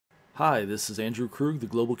Hi, this is Andrew Krug, the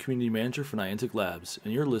Global Community Manager for Niantic Labs,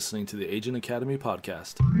 and you're listening to the Agent Academy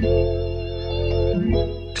podcast.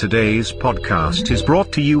 Today's podcast is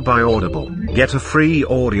brought to you by Audible. Get a free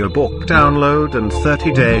audiobook download and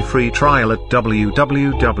 30-day free trial at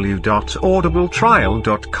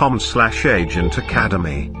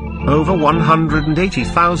www.audibletrial.com/agentacademy. Over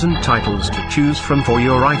 180,000 titles to choose from for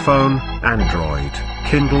your iPhone, Android,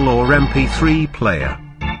 Kindle or MP3 player.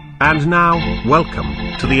 And now, welcome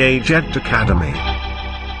to the Agent Academy.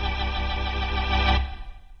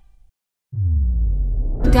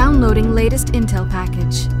 Downloading latest intel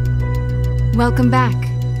package. Welcome back.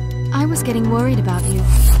 I was getting worried about you.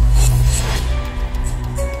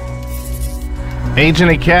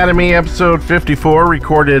 Agent Academy episode 54,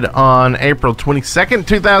 recorded on April 22nd,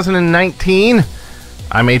 2019.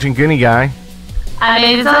 I'm Agent Goonie Guy. I'm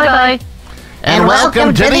Agent Guy. And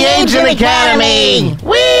welcome to the Agent Academy!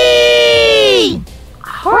 Whee!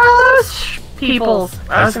 Who are those peoples?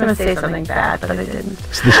 I was going to say something bad, but I didn't.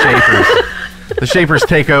 It's the Shapers. The Shapers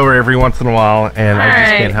take over every once in a while, and I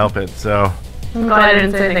just can't help it, so... I'm glad I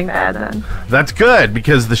didn't say anything bad then. That's good,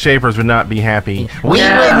 because the Shapers would not be happy. We would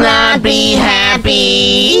not be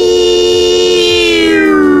happy!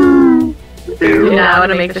 Do not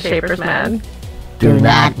want to make the Shapers mad. Do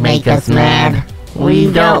not make us mad.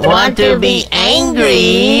 We don't want to be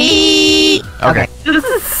angry! Okay. This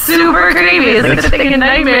is super creepy. It's like the thing in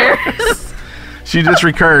nightmares. She just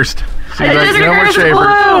recursed. She's I like, just no more recursed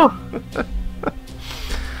Shapers.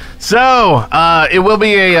 So, it will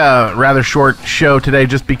be a rather short show today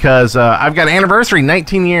just because I've got an anniversary,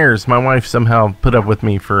 19 years. My wife somehow put up with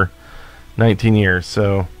me for 19 years,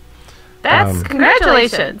 so... That's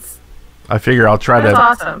congratulations. I figure I'll try to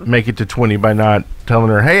awesome. make it to 20 by not telling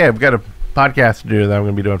her, hey, I've got a podcast to do that I'm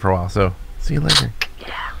going to be doing for a while, so see you later.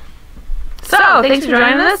 Yeah. So, thanks for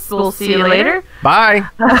joining us. We'll see you later. Bye.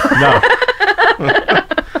 No.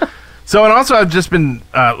 So, and also I've just been,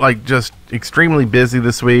 just extremely busy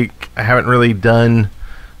this week. I haven't really done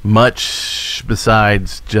much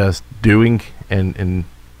besides just doing and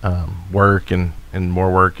work and more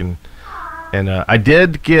work. And I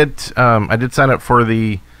did sign up for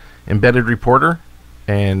the Embedded Reporter.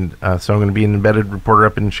 And so I'm going to be an Embedded Reporter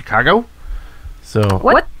up in Chicago. So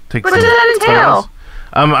what does that entail?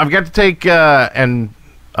 I've got to take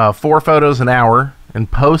 4 photos an hour and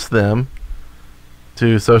post them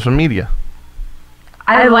to social media.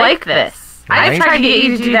 I like this. Right? I've tried to get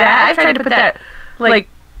you to do that. I've tried to put that,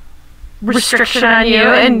 restriction on you,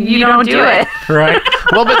 and you don't do it. Right.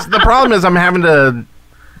 Well, but the problem is I'm having to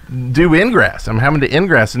do Ingress. I'm having to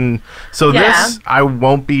Ingress, and so this, I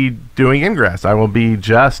won't be doing Ingress. I will be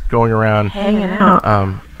just going around. Hanging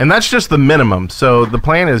out. And that's just the minimum. So the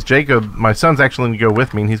plan is Jacob, my son's actually going to go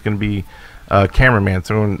with me, and he's going to be a cameraman.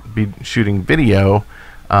 So I'm going to be shooting video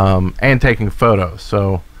and taking photos.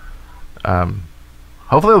 So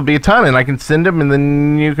hopefully it'll be a ton, and I can send them, and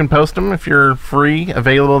then you can post them if you're free,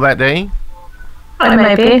 available that day. I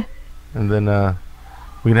might be. And then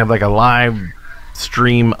we can have like a live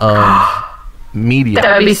stream of media.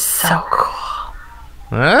 That would be so cool.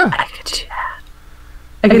 Huh? I could do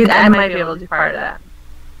that. I might be able to do part of that.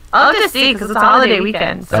 I'll just see, because it's a holiday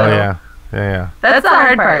weekend. So. Oh, yeah. Yeah. That's the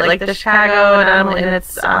hard part. Like the Chicago, and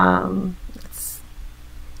it's so close.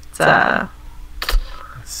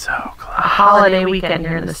 A holiday weekend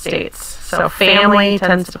here in the States. So family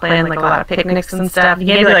tends to plan like a lot of picnics and stuff. You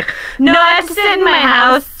can't be like, no, I have to sit in my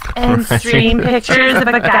house and stream pictures of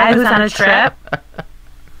a guy who's on a trip.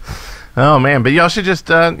 Oh, man. But y'all should just,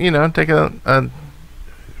 take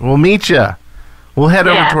we'll meet you. We'll head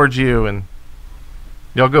over towards you, and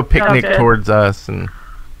y'all go picnic towards us, and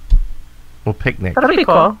we'll picnic. That'll be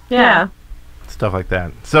cool. Yeah. Stuff like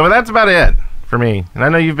that. So that's about it for me. And I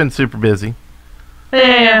know you've been super busy.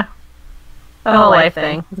 Yeah. The whole life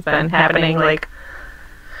thing has been happening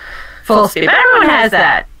full speed. But everyone has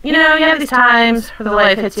that. You have these times where the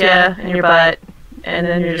life hits you in your butt, and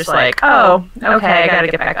then you're just like, oh, okay, I gotta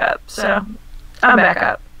get back up. So I'm back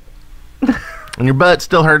up. And your butt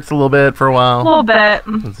still hurts a little bit for a while. A little bit.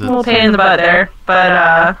 A little pain in the butt there.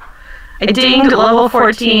 But I dinged level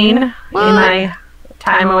 14 in my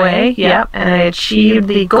time away. Yep. And I achieved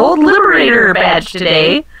the Gold Liberator badge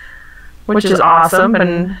today, which is awesome.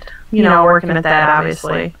 And, working at that,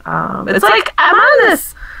 obviously. But it's like I'm on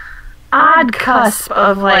this odd cusp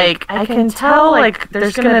of, I can tell,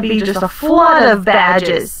 there's going to be just a flood of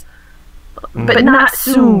badges. But not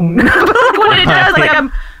soon. When it does,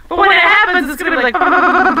 but when it happens, it's going to be like,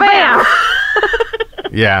 bam!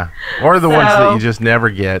 Yeah. Or the ones that you just never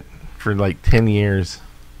get for 10 years.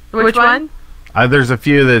 Which one? There's a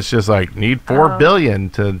few that's just need 4 billion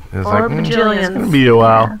to. It's Or it's bajillions. going to be a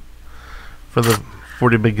while. for the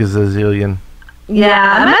 40 big gazillion.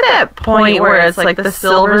 Yeah, I'm at that point where it's like the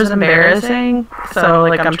silver's embarrassing. So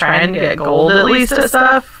like I'm trying to get gold at least at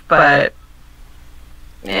stuff, but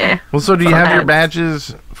yeah. Well, so do you have your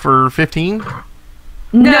badges for 15?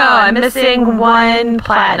 No, I'm missing one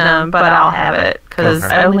platinum, but I'll have it because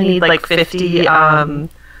I only need like 50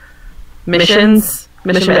 missions.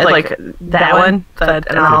 Mission like that one,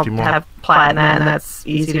 and I'll have platinum, and that's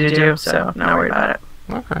easy to do. So not worried about it.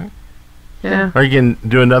 Okay. Yeah. Or you can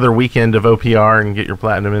do another weekend of OPR and get your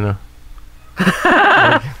platinum in a.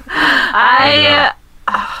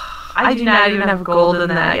 I do not even have gold in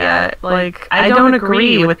that yet. Like I don't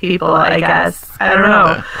agree with people. I guess I don't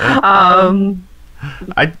know.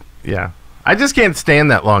 I just can't stand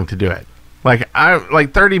that long to do it. Like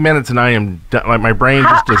 30 minutes and I am done. Like my brain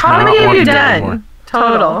just does not want to do it anymore. How many have you done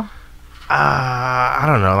total? I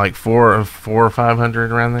don't know, like 400 or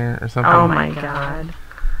 500 around there or something. Oh my god.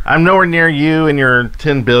 I'm nowhere near you and your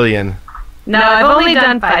 10 billion. No, I've only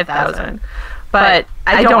done 5,000. But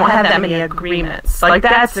I don't have that many agreements. Like,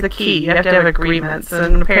 that's the key. You have to have agreements.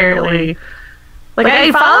 And apparently, like,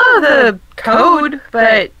 I follow the code,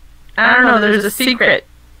 but I don't know, there's a secret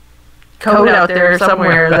code out there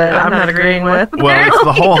somewhere that I'm not agreeing with. Well, it's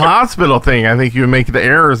the whole hospital thing. I think you make the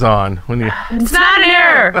errors on when you. It's not an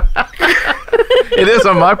error. It is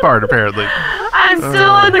on my part, apparently. I'm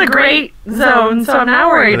still in the great zone, so I'm not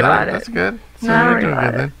worried about it. That's good. So not you're worried doing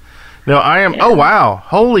about good it. then. No, I am. Yeah. Oh wow!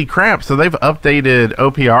 Holy crap! So they've updated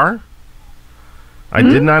OPR. I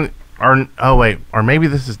did not. Oh wait, or maybe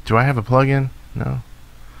this is. Do I have a plugin? No.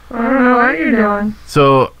 I don't know what you're doing.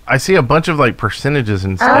 So I see a bunch of like percentages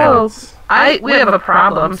and stats. We have a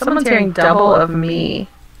problem. Someone's hearing double of me.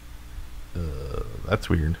 That's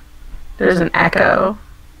weird. There's an echo.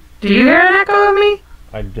 Do you hear an echo of me?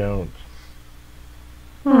 I don't.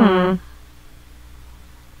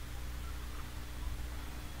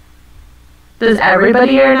 Does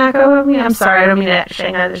everybody hear an echo of me? I'm sorry, I don't mean to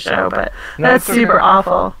Shanghai the show, but that's super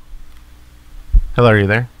awful. Hello, are you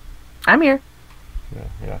there? I'm here. No,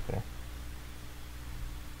 you're not there.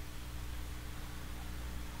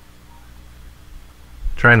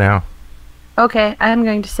 Try now. Okay, I'm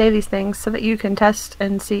going to say these things so that you can test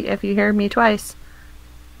and see if you hear me twice.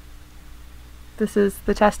 This is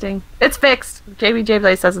the testing. It's fixed. JBJ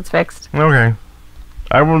Blaze says it's fixed. Okay.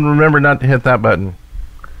 I will remember not to hit that button.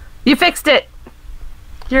 You fixed it.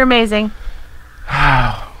 You're amazing.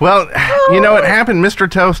 Well, you know what happened? Mr.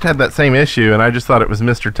 Toast had that same issue, and I just thought it was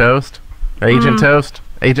Mr. Toast. Agent Toast.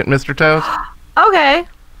 Agent Mr. Toast. Okay.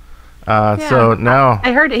 So now...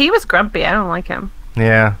 I heard he was grumpy. I don't like him.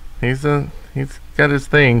 Yeah. He's got his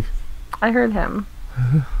thing. I heard him.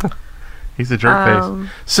 He's a jerk face.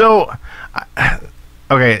 So...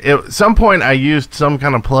 Okay, at some point I used some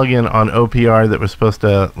kind of plugin on OPR that was supposed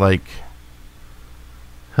to, like...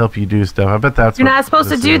 help you do stuff. I bet that's You're not supposed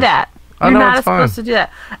to do that. You're not supposed to do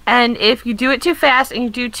that. And if you do it too fast and you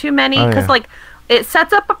do too many, because like it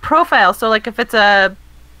sets up a profile. So like if it's a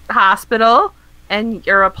hospital and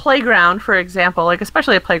you're a playground, for example, like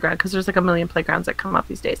especially a playground, because there's like a million playgrounds that come up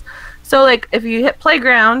these days. So like if you hit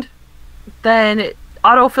playground, then it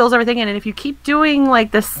auto fills everything in, and if you keep doing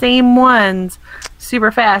like the same ones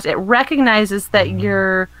super fast, it recognizes that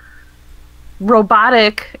you're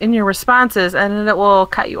robotic in your responses, and then it will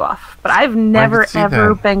cut you off. But I've never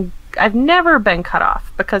ever been cut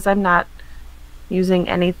off because I'm not using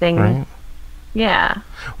anything. Right. Yeah.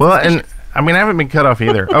 Well, and I mean I haven't been cut off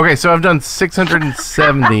either. Okay, so I've done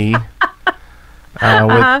 670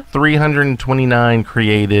 with 329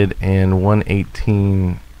 created and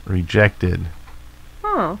 118 rejected.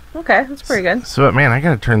 Oh, okay, that's pretty good. So man, I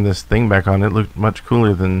gotta turn this thing back on. It looked much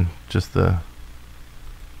cooler than just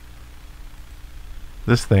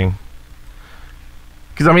this thing.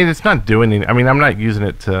 Because I mean, it's not doing any. I mean, I'm not using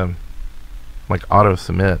it to like auto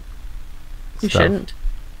submit. You shouldn't.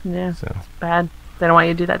 Yeah, so. It's bad. They don't want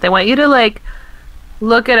you to do that. They want you to like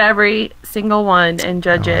look at every single one and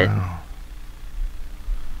judge it. Wow.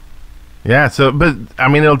 Yeah. So, but I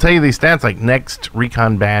mean, it'll tell you these stats like next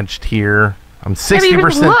recon badged here. I'm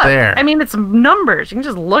 60% there. I mean, it's numbers. You can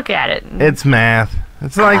just look at it. It's math.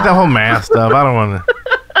 It's like the whole math stuff. I don't want to.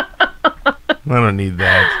 I don't need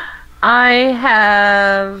that. I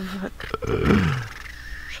have.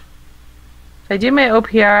 If I do my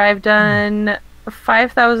OPR, I've done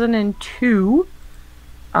 5,002.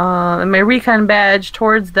 And my recon badge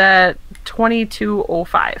towards that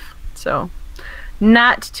 2205. So,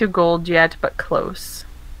 not to gold yet, but close.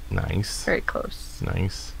 Nice. Very close.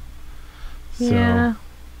 Nice. Yeah.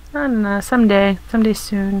 I don't know. Someday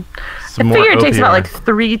soon. I Some figure it more takes OPR. about like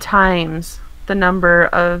 3 times the number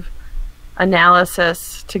of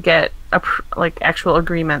analysis to get like actual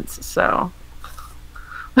agreements. So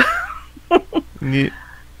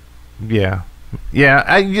yeah.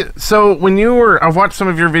 So when I've watched some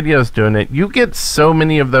of your videos doing it, you get so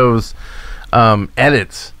many of those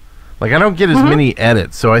edits. Like I don't get as many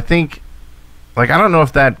edits, so I think, like, I don't know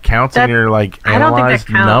if that counts in your like analyzed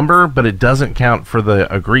number, but it doesn't count for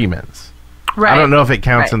the agreements. Right. I don't know if it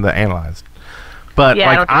counts in the analyzed, but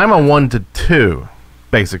like I'm a 1 to 2,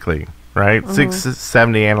 basically, right?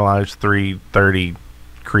 670 analyzed, 330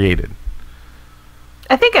 created.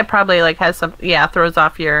 I think it probably like has some throws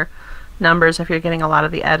off your numbers if you're getting a lot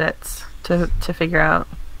of the edits to figure out.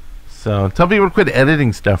 So tell people to quit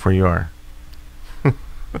editing stuff where you are.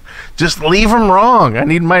 Just leave them wrong. I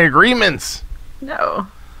need my agreements. No.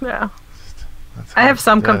 I have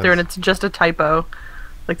some come through and it's just a typo.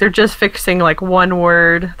 Like they're just fixing like one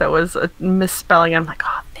word that was a misspelling. I'm like,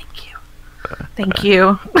 oh, thank you. Thank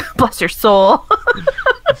you. Bless your soul.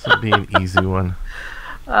 This would be an easy one.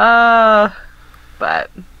 But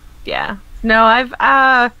yeah. No,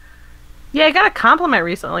 I got a compliment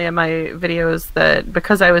recently in my videos that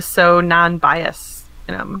because I was so non-biased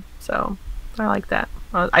in them. So I like that.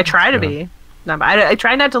 I try to be. I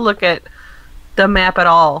try not to look at the map at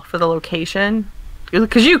all for the location,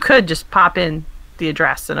 because you could just pop in the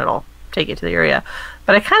address and it'll take you to the area.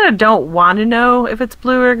 But I kind of don't want to know if it's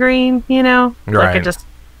blue or green, you know? Right. Like I just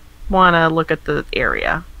want to look at the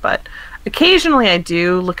area. But occasionally I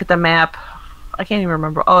do look at the map. I can't even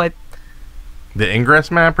remember. The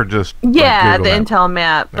Ingress map or just the map? Intel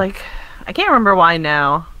map. Yeah. Like I can't remember why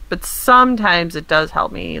now, but sometimes it does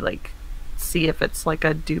help me like see if it's like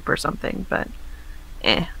a dupe or something, but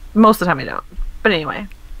most of the time I don't. But anyway.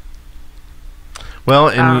 Well,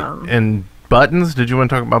 and buttons, did you want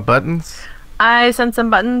to talk about buttons? I sent some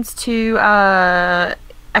buttons to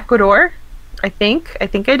Ecuador, I think I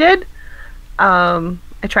did. I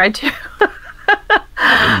tried to.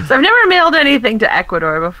 So I've never mailed anything to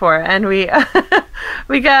Ecuador before, and we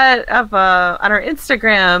got on our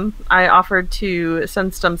Instagram. I offered to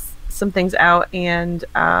send some things out, and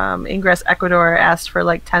Ingress Ecuador asked for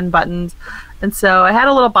like 10 buttons, and so I had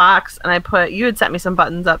a little box, and you had sent me some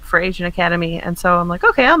buttons up for Agent Academy, and so I'm like,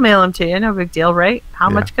 okay, I'll mail them to you. No big deal, right? How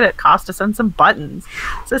much could it cost to send some buttons?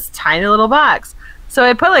 It's this tiny little box. So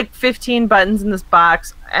I put like 15 buttons in this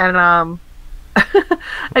box, and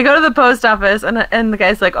I go to the post office, and the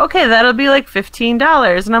guy's like, okay, that'll be like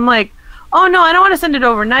 $15, and I'm like, oh no, I don't want to send it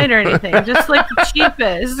overnight or anything, just like the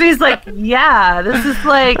cheapest. He's like, yeah, this is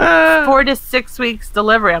like 4 to 6 weeks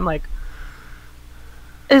delivery. I'm like,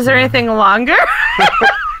 is there anything longer?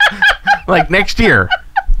 Like next year.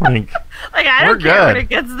 Like I don't care when it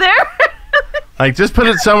gets there. Like just put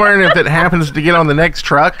it somewhere, and if it happens to get on the next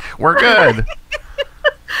truck, we're good.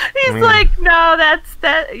 He's like, no,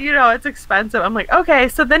 it's expensive. I'm like, okay.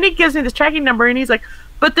 So then he gives me this tracking number, and he's like,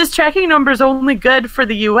 but this tracking number is only good for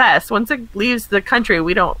the U.S. Once it leaves the country,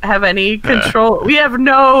 we don't have any control. We have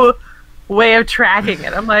no way of tracking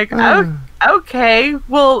it. I'm like, oh, okay.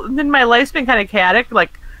 Well, then my life's been kind of chaotic.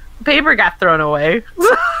 Like, paper got thrown away.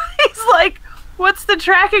 He's like, what's the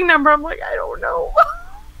tracking number? I'm like, I don't know.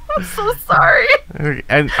 I'm so sorry.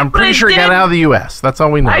 And I'm pretty sure it got out of the U.S. That's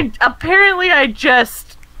all we know. Apparently, I just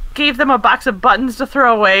gave them a box of buttons to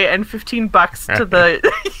throw away and $15 to the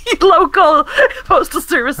local postal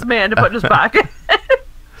service man to put in his pocket.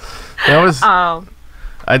 That was I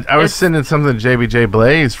was sending something to JBJ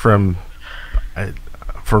Blaze from a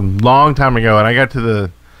long time ago, and I got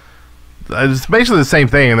to it's basically the same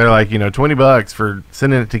thing, and they're like, $20 for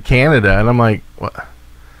sending it to Canada, and I'm like, what?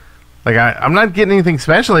 Like I'm not getting anything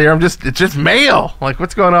special here. It's just mail. Like,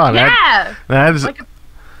 what's going on? Yeah.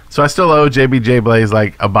 So I still owe JBJ Blaze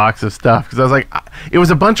like a box of stuff, because I was like, it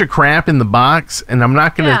was a bunch of crap in the box, and I'm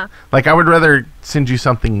not gonna like. I would rather send you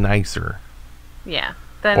something nicer. Yeah.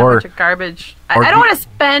 Than a bunch of garbage. I don't want to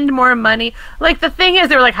spend more money. Like, the thing is,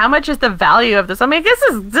 they were like, how much is the value of this? I'm like, this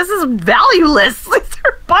is valueless. These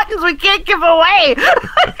are buttons we can't give away.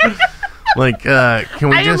 Like, can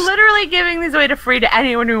we I am literally giving these away to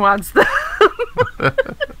anyone who wants them.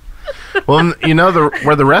 Well,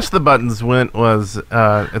 where the rest of the buttons went was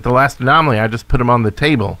at the last anomaly. I just put them on the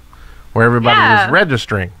table where everybody was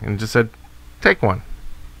registering and just said, take one.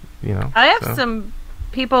 I have some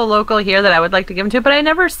people local here that I would like to give them to, but I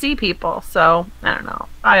never see people, so I don't know.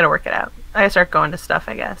 I gotta work it out. I gotta start going to stuff,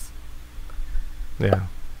 I guess. Yeah.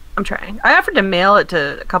 I'm trying. I offered to mail it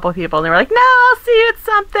to a couple of people, and they were like, no, I'll see you at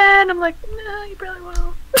something. I'm like, no, you probably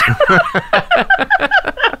won't.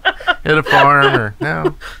 At a farm or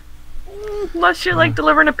no. Unless you're like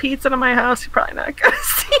delivering a pizza to my house, you're probably not gonna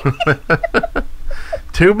see me.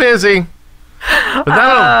 Too busy.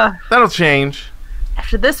 But that'll change.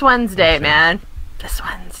 After this Wednesday, man. This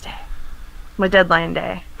Wednesday. My deadline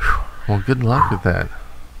day. Well, good luck with that.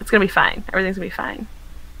 It's going to be fine. Everything's going to be fine.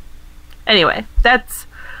 Anyway,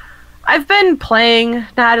 I've been playing,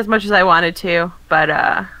 not as much as I wanted to, but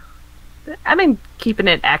I've been keeping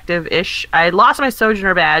it active-ish. I lost my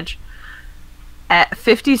Sojourner badge at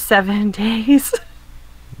 57 days.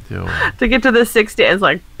 To get to the 60, it's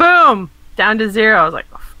like, boom! Down to 0. I was like,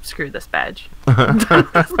 oh, screw this badge. It'll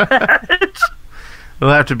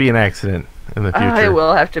have to be an accident in the future. It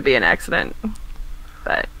will have to be an accident.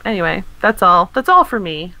 But anyway, that's all. That's all for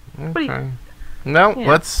me. Okay.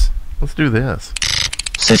 Let's do this.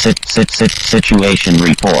 Situation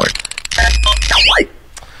report.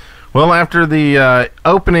 Well, after the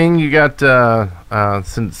opening, you got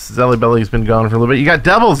since Zelly Belly's been gone for a little bit, you got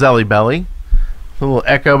double Zelly Belly. A little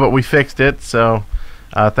echo, but we fixed it. So,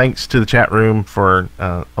 thanks to the chat room for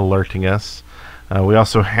alerting us. We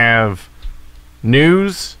also have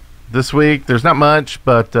news this week. There's not much,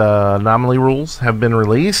 but anomaly rules have been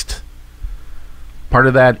released. Part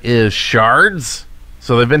of that is Shards.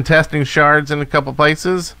 So they've been testing Shards in a couple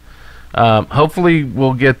places. Hopefully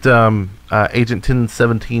we'll get Agent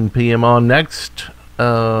 1017 PM on next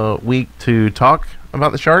week to talk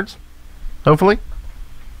about the Shards. Hopefully.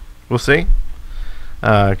 We'll see.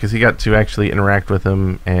 Because he got to actually interact with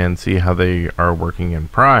them and see how they are working in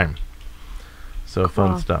Prime. So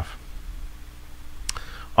fun stuff.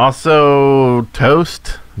 Also,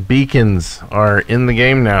 Toast beacons are in the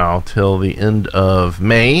game now till the end of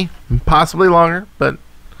May. Possibly longer, but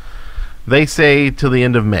they say till the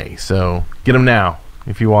end of May. So get them now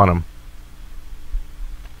if you want them.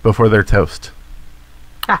 Before they're toast.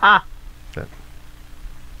 Haha.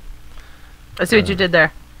 I see what you did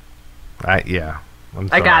there. Yeah.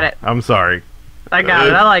 I got it. I'm sorry. I got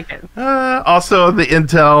it. I like it. Also, the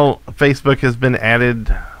Intel Facebook has been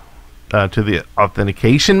added to the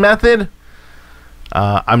authentication method.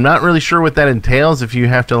 I'm not really sure what that entails. If you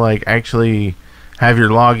have to actually have your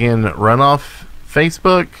login run off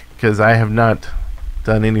Facebook, because I have not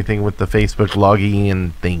done anything with the Facebook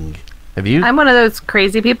login thing. Have you? I'm one of those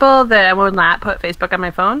crazy people that I will not put Facebook on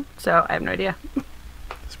my phone, so I have no idea.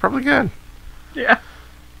 It's probably good. Yeah.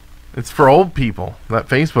 It's for old people, that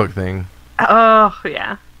Facebook thing. Oh,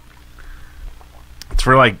 yeah. It's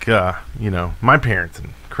for my parents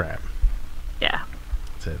and crap. Yeah.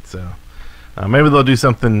 That's it. So maybe they'll do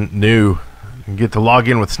something new and get to log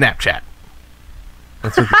in with Snapchat.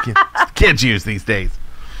 That's what the kids use these days.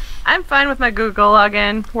 I'm fine with my Google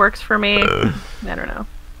login. Works for me. I don't know.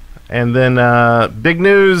 And then big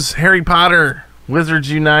news, Harry Potter Wizards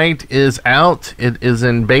Unite is out. It is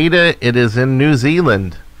in beta. It is in New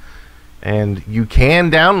Zealand. And you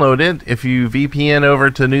can download it if you VPN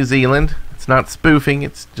over to New Zealand. It's not spoofing.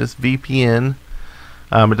 It's just VPN.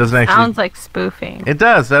 It doesn't actually... Sounds like spoofing. It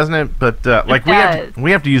does, doesn't it? But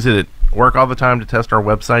we have to use it at work all the time to test our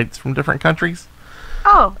websites from different countries.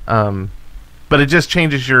 Oh. But it just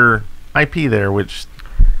changes your IP there, which...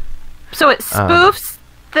 So it spoofs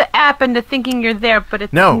the app into thinking you're there, but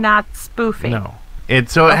it's not spoofing. No.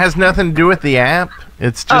 It has nothing to do with the app.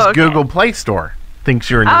 It's just Google Play Store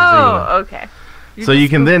thinks you're in New Zealand. Oh, okay. So you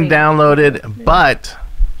can then download it, but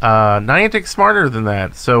Niantic's smarter than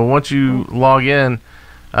that. So once you log in,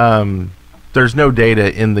 there's no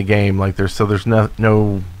data in the game. There's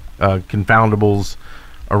no confoundables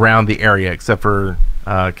around the area, except for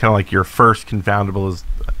kind of like your first confoundable is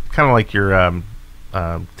kind of like your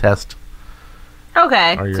test.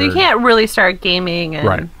 Okay, so you can't really start gaming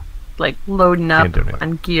and loading up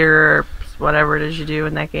on gear or whatever it is you do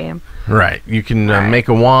in that game. Right. You can make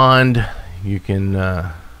a wand. You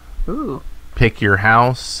can pick your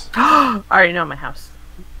house. I already know my house.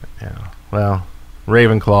 Yeah. Well,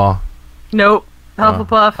 Ravenclaw. Nope.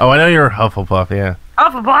 Hufflepuff. I know you're Hufflepuff, yeah.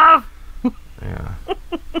 Hufflepuff! Yeah.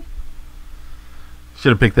 Should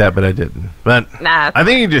have picked that, but I didn't. But nah, I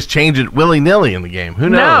think you just change it willy-nilly in the game. Who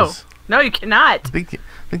knows? No, you cannot. I think you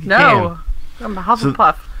can. I'm a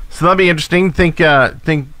Hufflepuff. So that'll be interesting. Think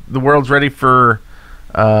the world's ready for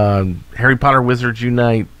Harry Potter Wizards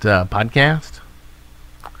Unite podcast?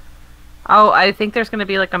 Oh, I think there's going to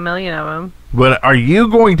be like 1 million of them. But are you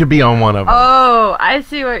going to be on one of them? Oh, I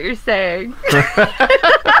see what you're saying.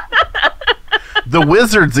 The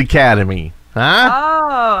Wizards Academy, huh?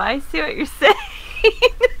 Oh, I see what you're saying.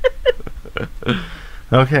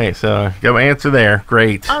 Okay, so got my answer there.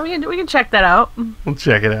 Great. Oh, we can check that out. We'll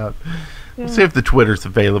check it out. Yeah. We'll see if the Twitter's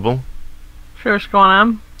available. Sure, what's going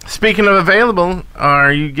on? Speaking of available,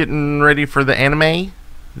 are you getting ready for the anime?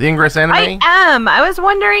 The Ingress anime? I am. I was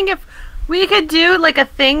wondering if we could do like a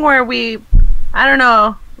thing where we, I don't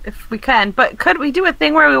know, if we can. But could we do a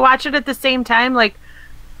thing where we watch it at the same time? Like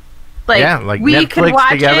yeah, like we Netflix could watch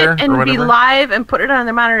together it and be live and put it on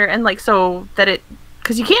the monitor, and like so that it,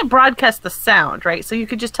 because you can't broadcast the sound, right? So you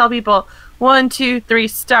could just tell people 1, 2, 3,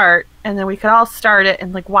 start, and then we could all start it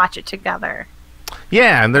and like watch it together.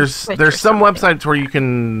 Yeah, and there's some websites where you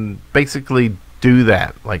can basically do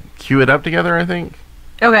that, like queue it up together, I think.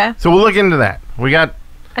 Okay. So we'll look into that. We got,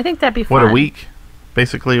 I think that'd be fun. what, a week?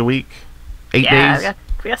 Basically a week? 8 days?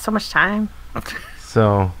 We got so much time.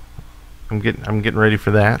 So I'm getting ready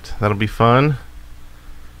for that. That'll be fun.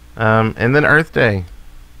 And then Earth Day.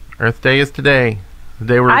 Earth Day is today. The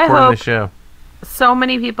day we're recording the show. So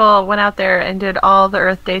many people went out there and did all the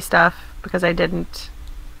Earth Day stuff because I didn't.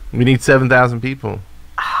 We need 7,000 people.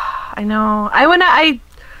 I know. I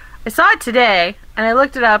saw it today and I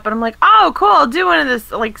looked it up and I'm like, oh, cool. I'll do one of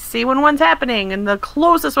this. Like, see when one's happening. And the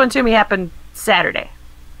closest one to me happened Saturday.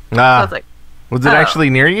 So I was like, was it actually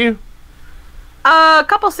near you? A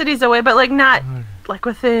couple cities away, but like not like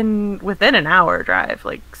within an hour drive.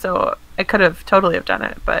 Like, so I could have totally have done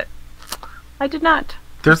it, but I did not.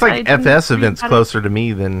 There's like FS events closer to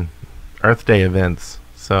me than Earth Day events.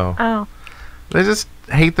 So they just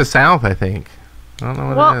hate the South, I think. I don't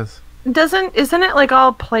know what it is. Isn't it like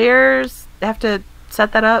all players have to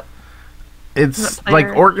set that up? It's like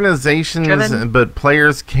organizations driven? But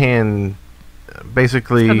players can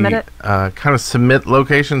basically kind of submit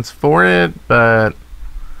locations for it, but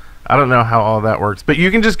I don't know how all that works. But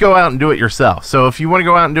you can just go out and do it yourself. So if you want to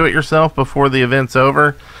go out and do it yourself before the event's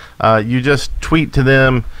over, you just tweet to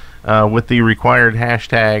them with the required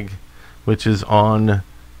hashtag, which is on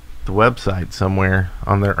the website somewhere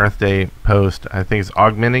on their Earth Day post. I think it's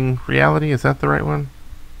augmented-reality. Is that the right one?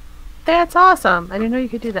 That's awesome. I didn't know you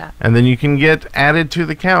could do that. And then you can get added to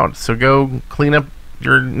the count. So go clean up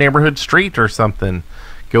your neighborhood street or something.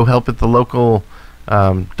 Go help at the local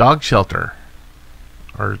dog shelter.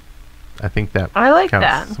 Or I think that I like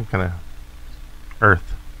counts. that. Some kind of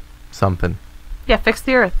earth something. Yeah, fix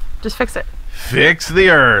the earth. Just fix it. Fix the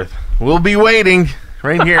earth. We'll be waiting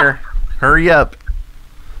right here. Hurry up.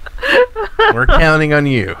 We're counting on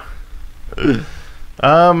you.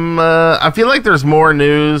 I feel like there's more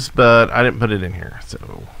news, but I didn't put it in here,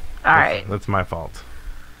 so that's my fault.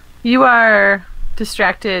 You are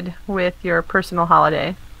distracted with your personal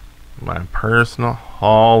holiday. My personal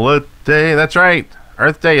holiday. That's right.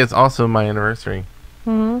 Earth Day is also my anniversary.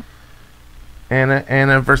 Mm-hmm.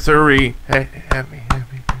 Anniversary. Hey, happy.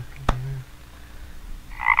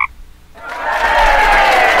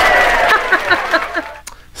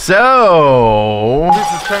 So this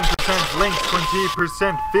is 10% length,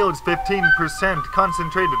 20% fields, 15%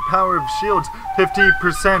 concentrated power of shields,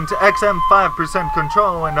 50% XM, 5%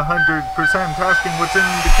 control, and 100% asking what's in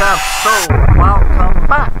the cap. So welcome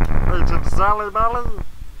back, Agent Sally Bally.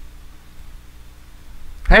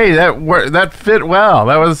 Hey, that fit well.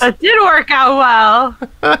 That did work out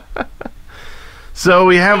well. So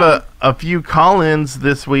we have a few call-ins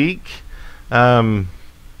this week.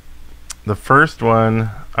 The first one,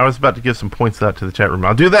 I was about to give some points out to the chat room.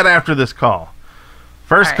 I'll do that after this call.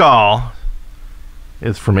 First call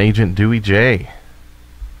is from Agent Dewey J.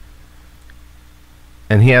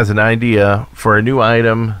 And he has an idea for a new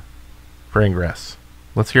item for Ingress.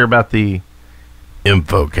 Let's hear about the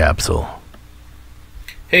info capsule.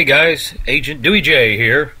 Hey guys, Agent Dewey J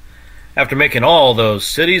here. After making all those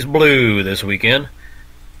cities blue this weekend,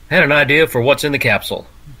 I had an idea for what's in the capsule.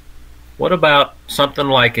 What about something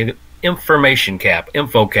like an information cap,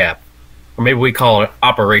 info cap, or maybe we call it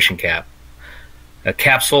operation cap. A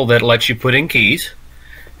capsule that lets you put in keys,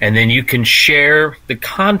 and then you can share the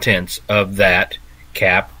contents of that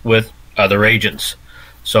cap with other agents.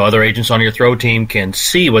 So other agents on your throw team can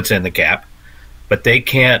see what's in the cap, but they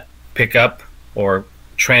can't pick up or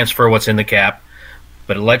transfer what's in the cap.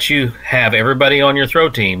 But it lets you have everybody on your throw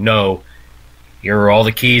team know here are all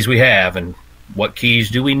the keys we have and what keys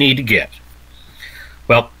do we need to get.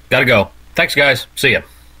 Well, gotta go. Thanks, guys. See ya.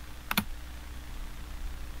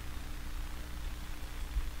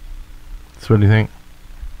 So what do you think?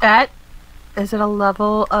 Is it a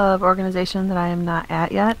level of organization that I am not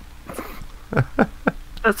at yet?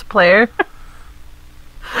 As a player.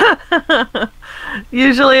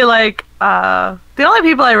 Usually, like, the only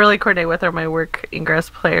people I really coordinate with are my work Ingress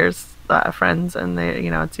players, friends, and they,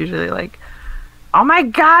 it's usually like, oh my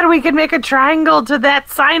god, we can make a triangle to that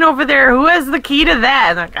sign over there. Who has the key to that?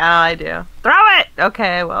 And I'm like, oh, I do. Throw it!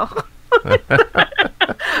 Okay, well.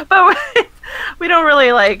 But we don't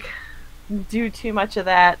really, like, do too much of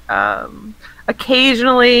that.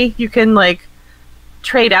 Occasionally, you can, like,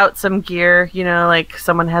 trade out some gear. Like,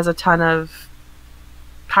 someone has a ton of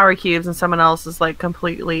power cubes, and someone else is like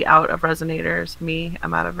completely out of resonators. Me,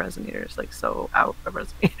 I'm out of resonators, like so out of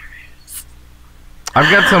resonators. I've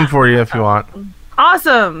got some for you if you want.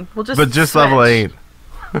 Awesome. We'll just just switch. level 8.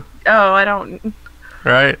 Oh, I don't.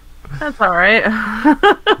 Right? That's all right.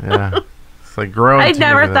 Yeah. It's like growing. I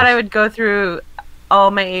never thought I would go through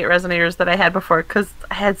all my 8 resonators that I had before, because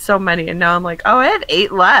I had so many, and now I'm like, oh, I have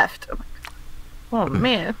 8 left. I'm like, oh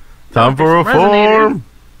man. Time for a form.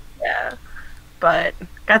 Yeah. But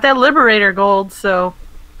got that Liberator gold, so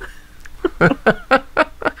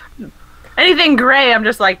anything gray, I'm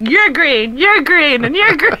just like, you're green, and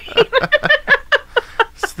you're green.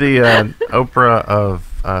 It's the Oprah of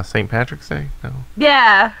St. Patrick's Day? No.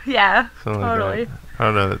 Yeah, Something totally. Like that. I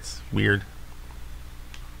don't know, that's weird.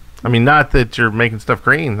 I mean, not that you're making stuff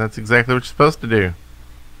green. That's exactly what you're supposed to do.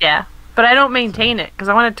 Yeah, but I don't maintain it, because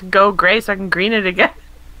I want it to go gray so I can green it again.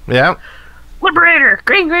 Yeah. Liberator!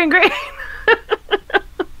 Green!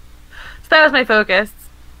 So that was my focus.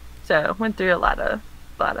 So went through a lot of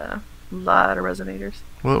resonators.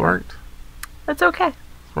 Well, it worked. That's okay.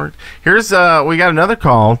 It worked. Here's we got another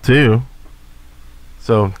call too.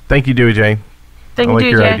 So thank you, Dewey J. Thank you, I like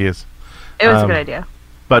your Jay. ideas. It was a good idea.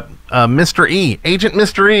 But Mr. E, Agent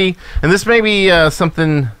Mr. E, and this may be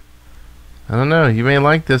something. I don't know. You may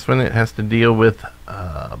like this one. It has to deal with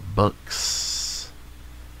books.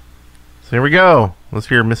 So here we go. Let's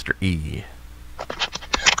hear Mr. E.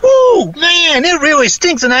 Ooh, man, it really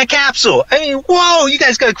stinks in that capsule. I mean, whoa, you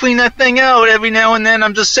guys gotta clean that thing out every now and then.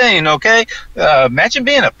 I'm just saying, okay? Imagine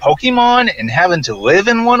being a Pokemon and having to live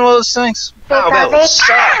in one of those things. Wow, that would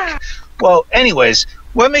suck. Well, anyways,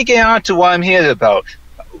 let me get on to what I'm here about.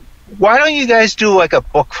 Why don't you guys do like a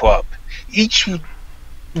book club? Each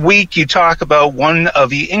week you talk about one of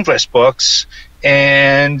the Ingress books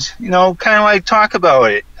and, kind of like talk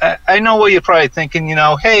about it. I know what you're probably thinking,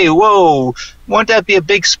 hey, whoa, won't that be a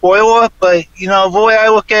big spoiler? But, the way I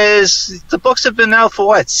look at it is the books have been out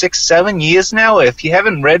for, 6-7 years now? If you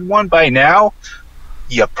haven't read one by now,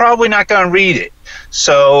 you're probably not going to read it.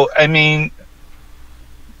 So, I mean,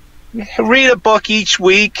 read a book each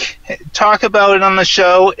week, talk about it on the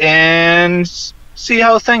show, and see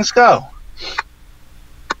how things go.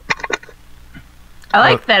 I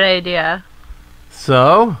like that idea.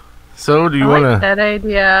 So do you want to that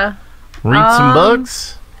idea? Read some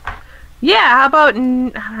books? Yeah, how about, I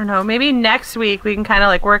don't know, maybe next week we can kind of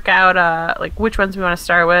like work out which ones we want to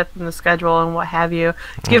start with and the schedule and what have you.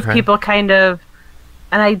 Give people kind of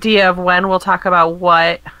an idea of when we'll talk about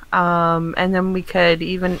what, and then we could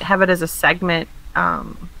even have it as a segment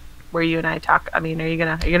where you and I talk. I mean, are you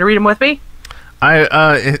gonna read them with me?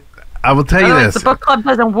 I will tell you this. The book club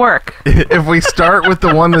doesn't work. If we start with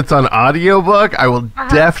the one that's on audiobook, I will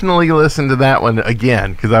definitely listen to that one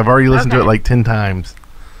again, because I've already listened to it like 10 times.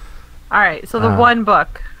 All right, so the one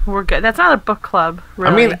book, we're good. That's not a book club,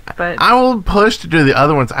 really. I mean, but I will push to do the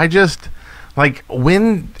other ones. I just,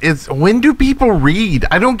 when do people read?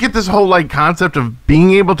 I don't get this whole, concept of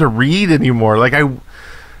being able to read anymore. The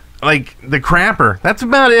Crapper, that's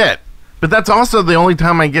about it. But that's also the only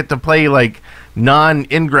time I get to play,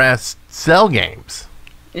 non-Ingress cell games.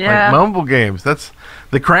 Yeah. Mobile games. That's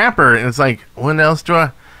the Crapper, and it's when else do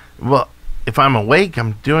I... Well, if I'm awake,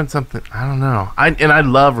 I'm doing something. I don't know. I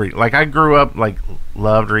love reading. I grew up,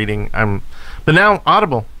 loved reading. But now,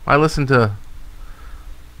 Audible. I listen to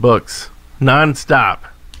books non-stop.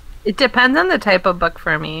 It depends on the type of book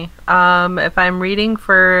for me. If I'm reading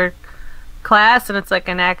for class and it's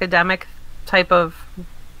an academic type of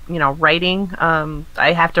writing,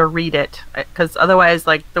 I have to read it, because otherwise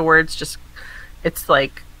the words just, it's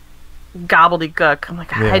gobbledygook. I'm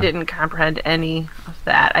I didn't comprehend any of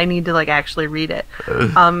that. I need to actually read it.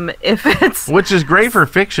 If it's, which is great for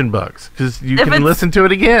fiction books, because you can listen to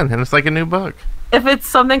it again and it's like a new book. If it's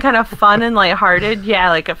something kind of fun and lighthearted,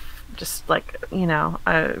 just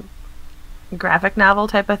a graphic novel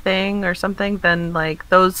type of thing or something, then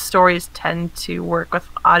those stories tend to work with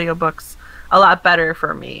audiobooks a lot better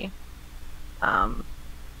for me. Yeah,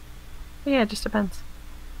 it just depends.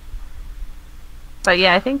 But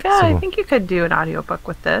yeah, I think you could do an audiobook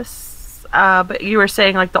with this. But you were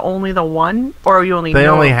saying only the one, or you only they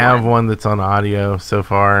only have one that's on audio so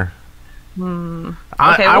far. Okay,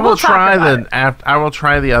 I will try I will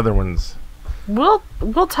try the other ones. We'll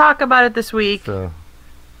talk about it this week,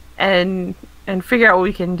 and figure out what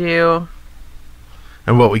we can do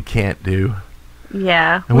and what we can't do.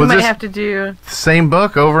 Yeah, and we might have to do the same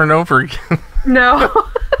book over and over again. No.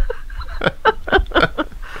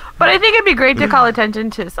 But I think it'd be great to call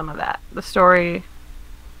attention to some of that. The story,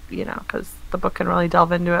 because the book can really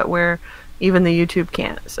delve into it, where even the YouTube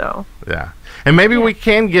can't. So yeah, and maybe we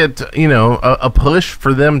can get a push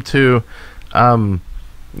for them to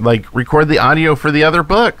like record the audio for the other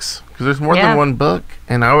books, because there's more than one book,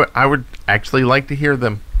 and I would actually like to hear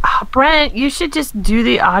them. Oh, Brent, you should just do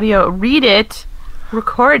the audio, read it,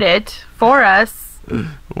 record it for us, with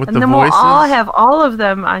and the then voices. we'll all have all of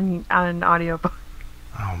them on an audiobook.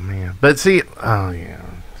 Oh man, but see, I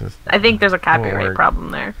think there's a copyright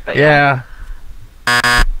problem there. But yeah,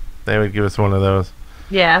 they would give us one of those.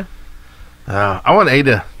 Yeah. I want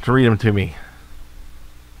Ada to read them to me.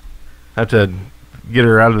 I have to get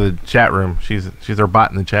her out of the chat room. She's our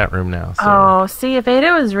bot in the chat room now. So. Oh, see, if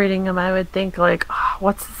Ada was reading them, I would think like, oh,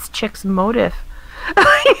 what's this chick's motive?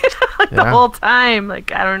 The whole time,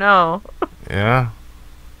 like, I don't know. Yeah.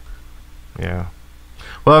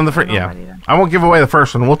 Well, in the I won't give away the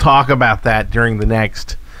first one. We'll talk about that during the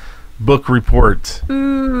next book report.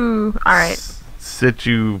 Ooh, all right.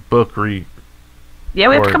 Situ book Yeah,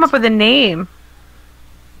 we have to come up with a name.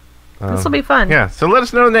 This will be fun. Yeah, so let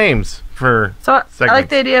us know names for segments. I like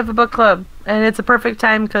the idea of a book club, and it's a perfect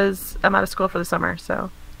time because I'm out of school for the summer, so.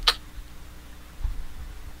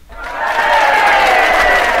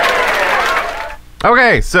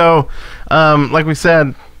 Okay, so like we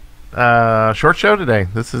said, short show today.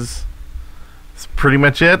 That's pretty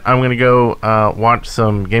much it. I'm gonna go watch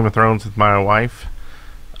some Game of Thrones with my wife,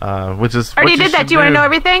 which is. Already did that. Do you want to know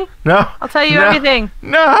everything? No. I'll tell you everything.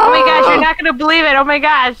 No. Oh my gosh, you're not gonna believe it. Oh my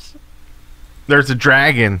gosh. There's a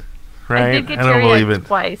dragon, right? I did get don't believe it.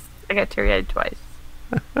 twice. I got teary-eyed twice.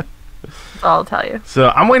 That's all I'll tell you. So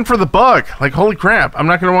I'm waiting for the book. Like, holy crap! I'm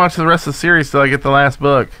not gonna watch the rest of the series till I get the last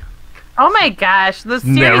book. Oh my gosh, the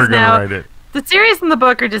series Never gonna now. write it. The series and the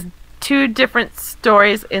book are just two different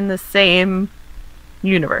stories in the same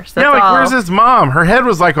universe. That's all. Where's his mom? Her head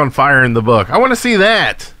was like on fire in the book. I want to see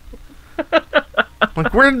that.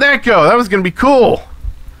 Like, where did that go? That was gonna be cool.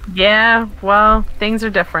 Yeah, well, things are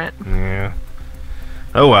different. Yeah.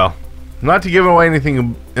 Oh well. Not to give away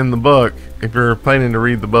anything in the book. If you're planning to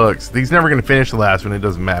read the books, he's never gonna finish the last one. It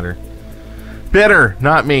doesn't matter. Bitter,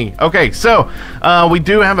 not me. Okay, so we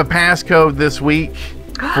do have a passcode this week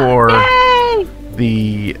for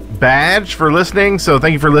the badge for listening. So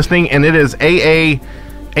thank you for listening, and it is AAHPWU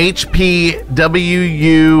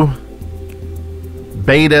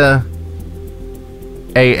Beta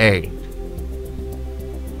AA.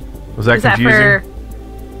 Was that confusing? Is that for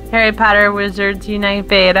Harry Potter Wizards Unite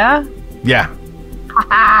Beta? Yeah.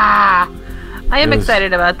 I am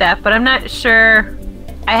excited about that, but I'm not sure.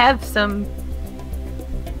 I have some.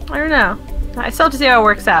 I don't know. I still have to see how it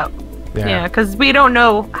works out. Yeah, because we don't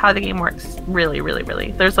know how the game works.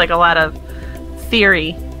 Really. There's like a lot of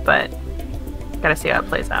theory, but gotta see how it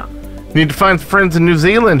plays out. Need to find friends in New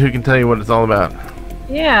Zealand who can tell you what it's all about.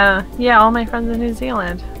 Yeah, all my friends in New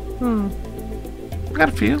Zealand. Got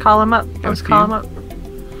a few. Call them up. Let's call them up.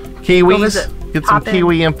 Kiwis. Get some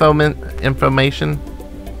Kiwi information.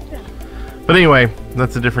 But anyway,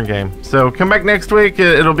 that's a different game. So come back next week.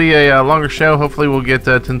 It'll be a longer show. Hopefully we'll get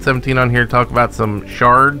 1017 on here to talk about some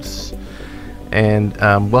Shards. And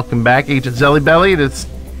welcome back, Agent Zelly Belly. I'm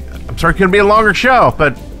sorry it's going to be a longer show,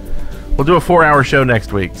 but we'll do a 4-hour show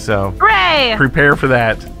next week. So hooray! Prepare for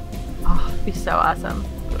that. Oh, it'd be so awesome.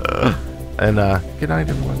 And good night,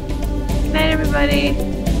 everyone. Good night, everybody.